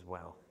ours as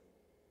well.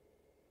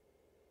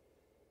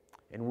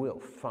 And we'll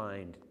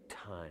find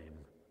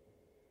time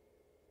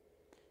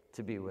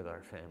to be with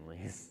our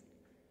families,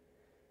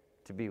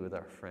 to be with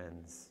our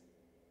friends,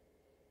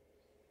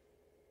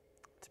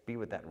 to be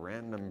with that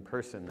random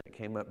person that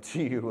came up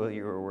to you while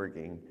you were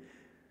working.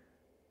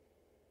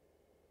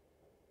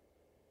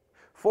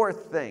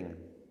 Fourth thing,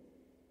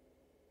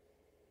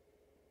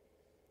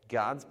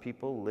 God's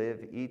people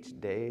live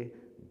each day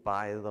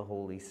by the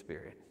Holy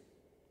Spirit,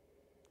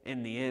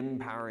 in the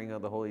empowering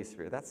of the Holy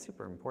Spirit. That's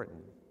super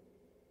important.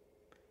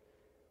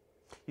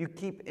 You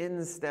keep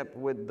in step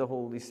with the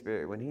Holy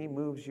Spirit. When he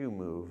moves, you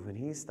move. When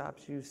he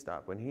stops, you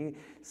stop. When he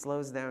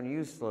slows down,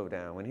 you slow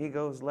down. When he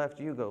goes left,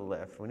 you go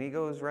left. When he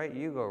goes right,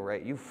 you go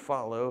right. You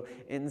follow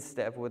in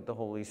step with the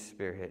Holy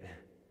Spirit.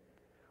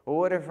 Well,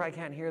 what if I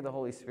can't hear the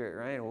Holy Spirit,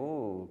 right?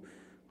 Ooh,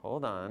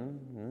 hold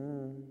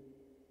on.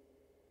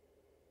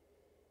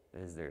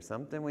 Is there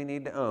something we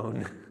need to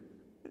own?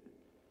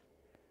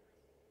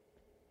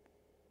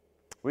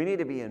 We need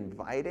to be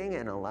inviting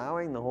and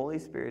allowing the Holy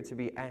Spirit to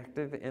be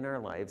active in our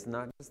lives,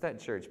 not just at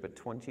church, but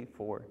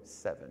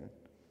 24/7.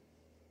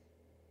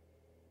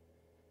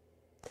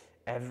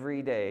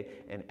 Every day,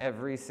 in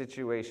every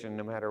situation,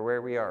 no matter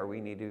where we are, we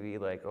need to be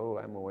like, oh,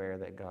 I'm aware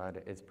that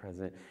God is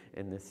present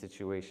in this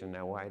situation.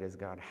 Now, why does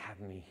God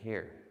have me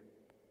here?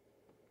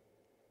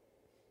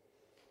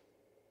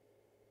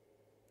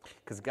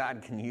 Because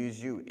God can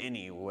use you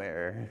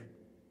anywhere.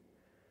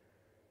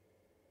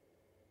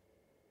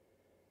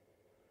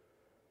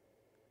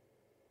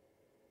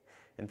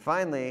 And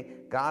finally,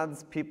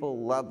 God's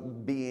people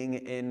love being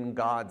in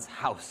God's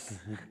house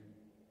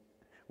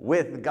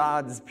with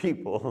God's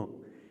people.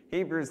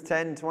 Hebrews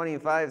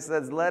 10:25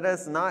 says, let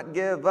us not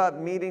give up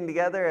meeting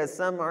together as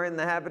some are in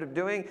the habit of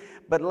doing,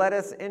 but let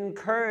us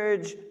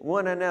encourage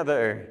one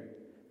another.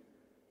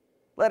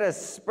 Let us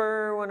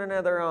spur one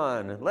another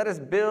on. Let us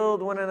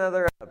build one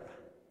another up.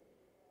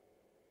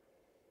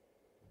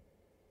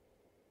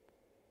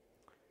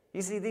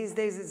 You see, these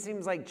days it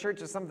seems like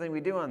church is something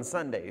we do on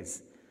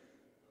Sundays.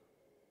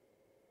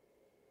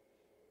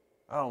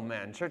 Oh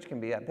man, church can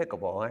be at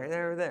pickleball right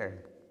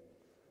there.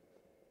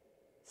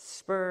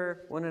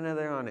 Spur one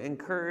another on.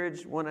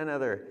 Encourage one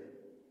another.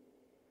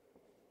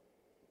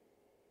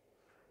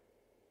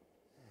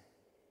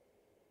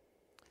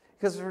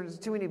 Because for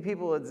too many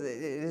people,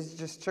 it's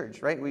just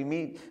church, right? We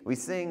meet, we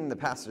sing, the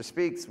pastor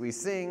speaks, we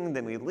sing,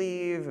 then we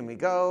leave, and we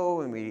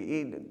go, and we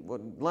eat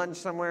lunch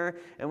somewhere,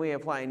 and we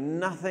apply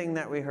nothing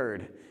that we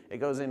heard. It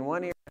goes in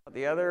one ear, out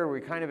the other. We're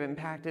kind of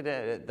impacted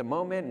at the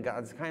moment, and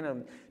God's kind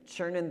of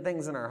churning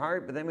things in our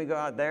heart, but then we go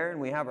out there,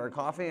 and we have our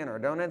coffee and our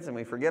donuts, and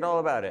we forget all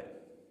about it.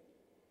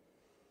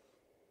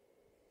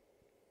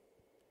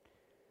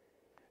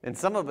 And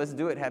some of us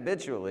do it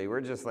habitually. We're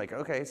just like,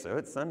 okay, so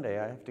it's Sunday.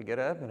 I have to get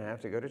up and I have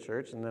to go to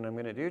church, and then I'm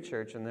going to do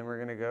church, and then we're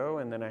going to go,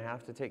 and then I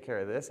have to take care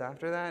of this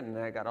after that, and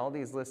I got all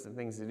these lists of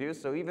things to do.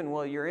 So even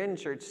while you're in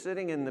church,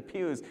 sitting in the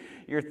pews,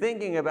 you're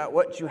thinking about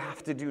what you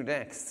have to do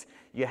next.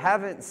 You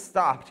haven't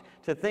stopped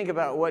to think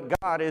about what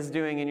God is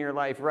doing in your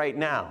life right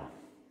now.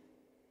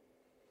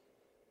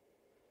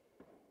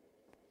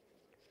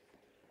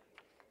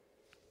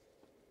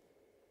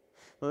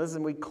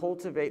 Listen, we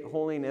cultivate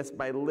holiness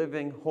by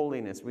living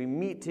holiness. We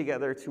meet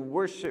together to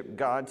worship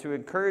God, to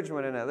encourage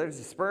one another, to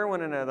spur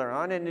one another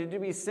on, and to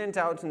be sent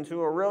out into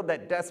a world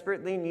that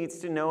desperately needs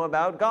to know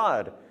about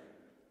God.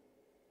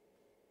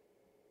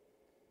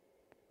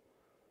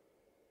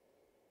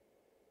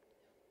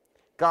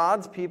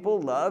 God's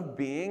people love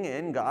being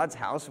in God's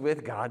house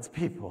with God's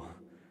people.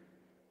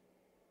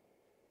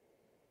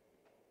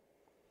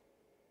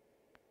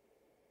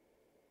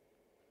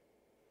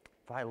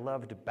 If I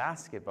loved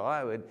basketball,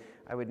 I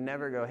would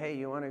never go, hey,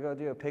 you want to go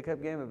do a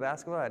pickup game of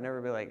basketball? I'd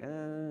never be like, I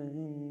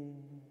don't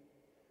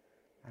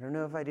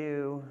know if I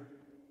do.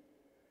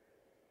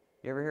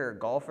 You ever hear a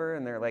golfer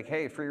and they're like,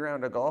 hey, free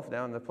round of golf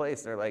down the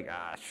place. They're like,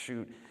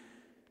 shoot,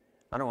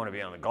 I don't want to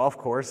be on the golf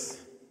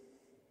course.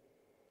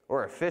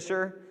 Or a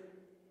fisher.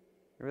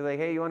 You're like,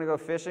 hey, you want to go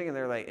fishing? And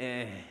they're like,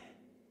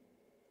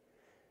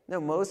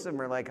 No, most of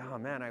them are like, oh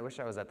man, I wish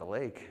I was at the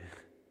lake.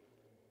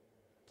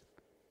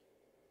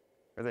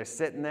 Or they're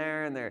sitting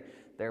there and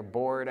they're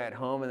bored at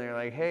home and they're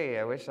like, hey,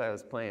 I wish I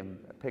was playing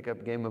a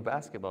pickup game of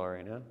basketball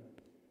right now.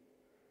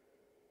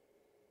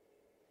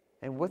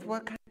 And with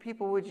what kind of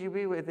people would you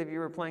be with if you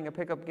were playing a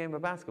pickup game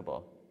of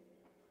basketball?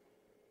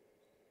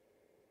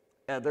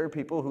 Other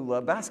people who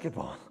love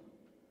basketball.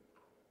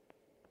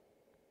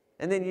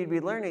 And then you'd be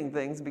learning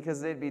things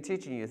because they'd be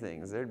teaching you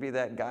things. There'd be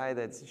that guy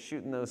that's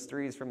shooting those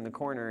threes from the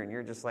corner and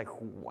you're just like,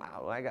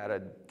 wow, I got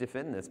to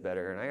defend this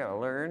better and I got to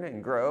learn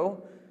and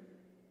grow.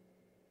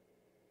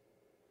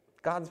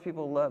 God's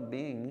people love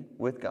being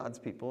with God's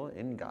people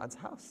in God's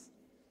house.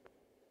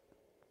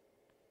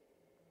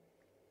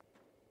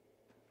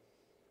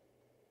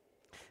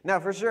 Now,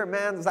 for sure,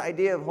 man's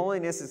idea of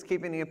holiness is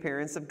keeping the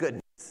appearance of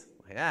goodness.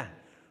 Yeah,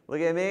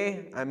 look at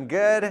me. I'm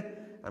good.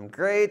 I'm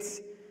great.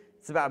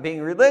 It's about being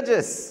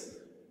religious.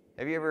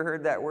 Have you ever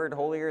heard that word,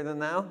 holier than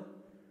thou?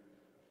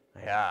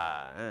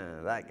 Yeah,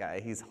 that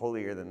guy, he's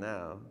holier than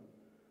thou.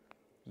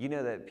 You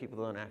know that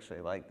people don't actually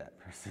like that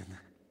person.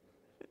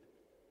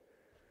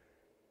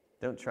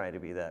 Don't try to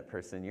be that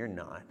person. You're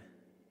not.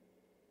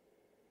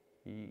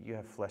 You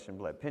have flesh and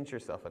blood. Pinch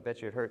yourself. I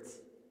bet you it hurts.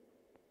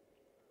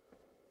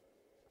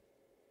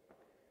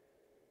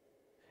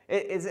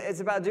 It's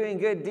about doing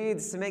good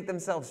deeds to make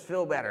themselves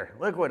feel better.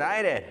 Look what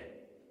I did.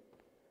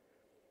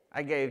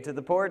 I gave to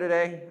the poor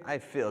today. I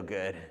feel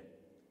good.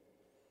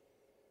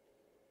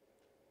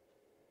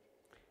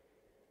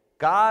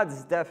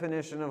 God's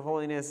definition of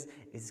holiness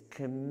is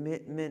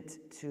commitment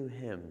to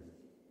Him.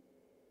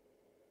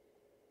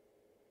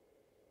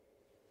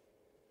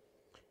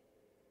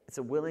 It's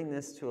a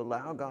willingness to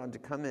allow God to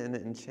come in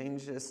and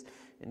change us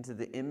into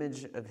the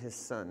image of His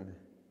Son,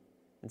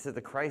 into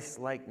the Christ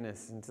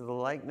likeness, into the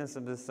likeness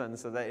of His Son,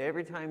 so that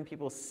every time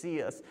people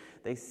see us,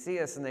 they see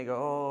us and they go,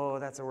 oh,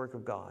 that's a work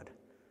of God.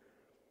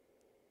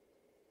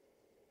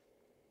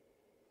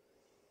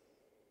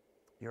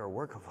 You're a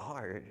work of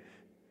art.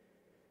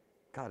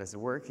 God is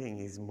working,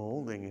 He's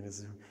molding, and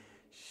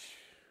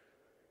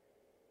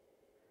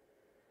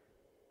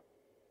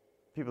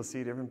people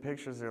see different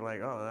pictures, they're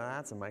like, oh,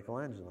 that's a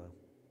Michelangelo.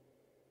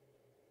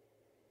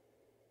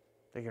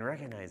 They can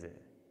recognize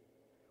it.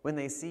 When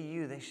they see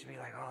you, they should be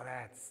like, oh,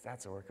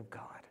 that's a work of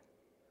God.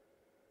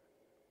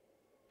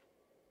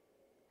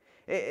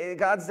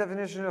 God's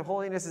definition of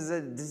holiness is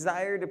a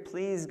desire to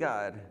please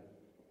God.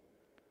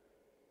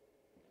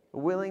 A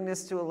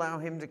willingness to allow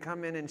Him to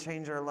come in and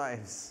change our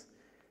lives.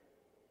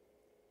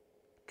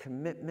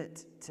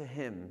 Commitment to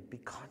Him. Be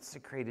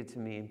consecrated to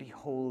me and be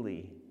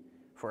holy,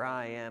 for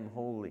I am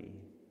holy.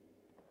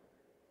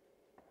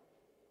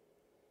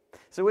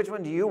 So which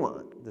one do you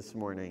want this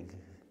morning?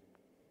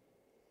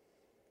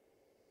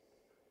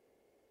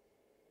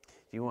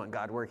 Do you want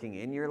God working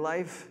in your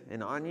life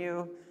and on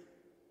you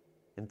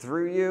and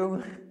through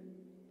you?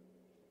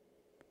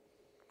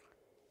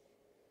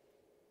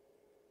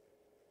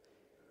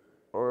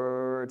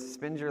 Or to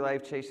spend your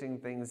life chasing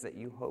things that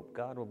you hope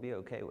God will be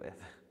okay with?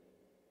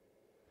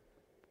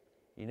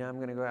 You know, I'm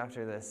going to go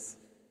after this.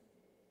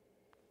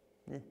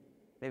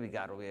 Maybe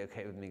God will be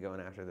okay with me going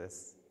after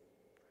this.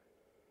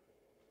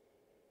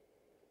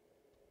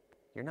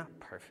 You're not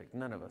perfect.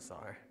 None of us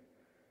are.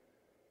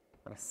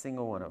 Not a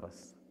single one of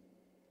us.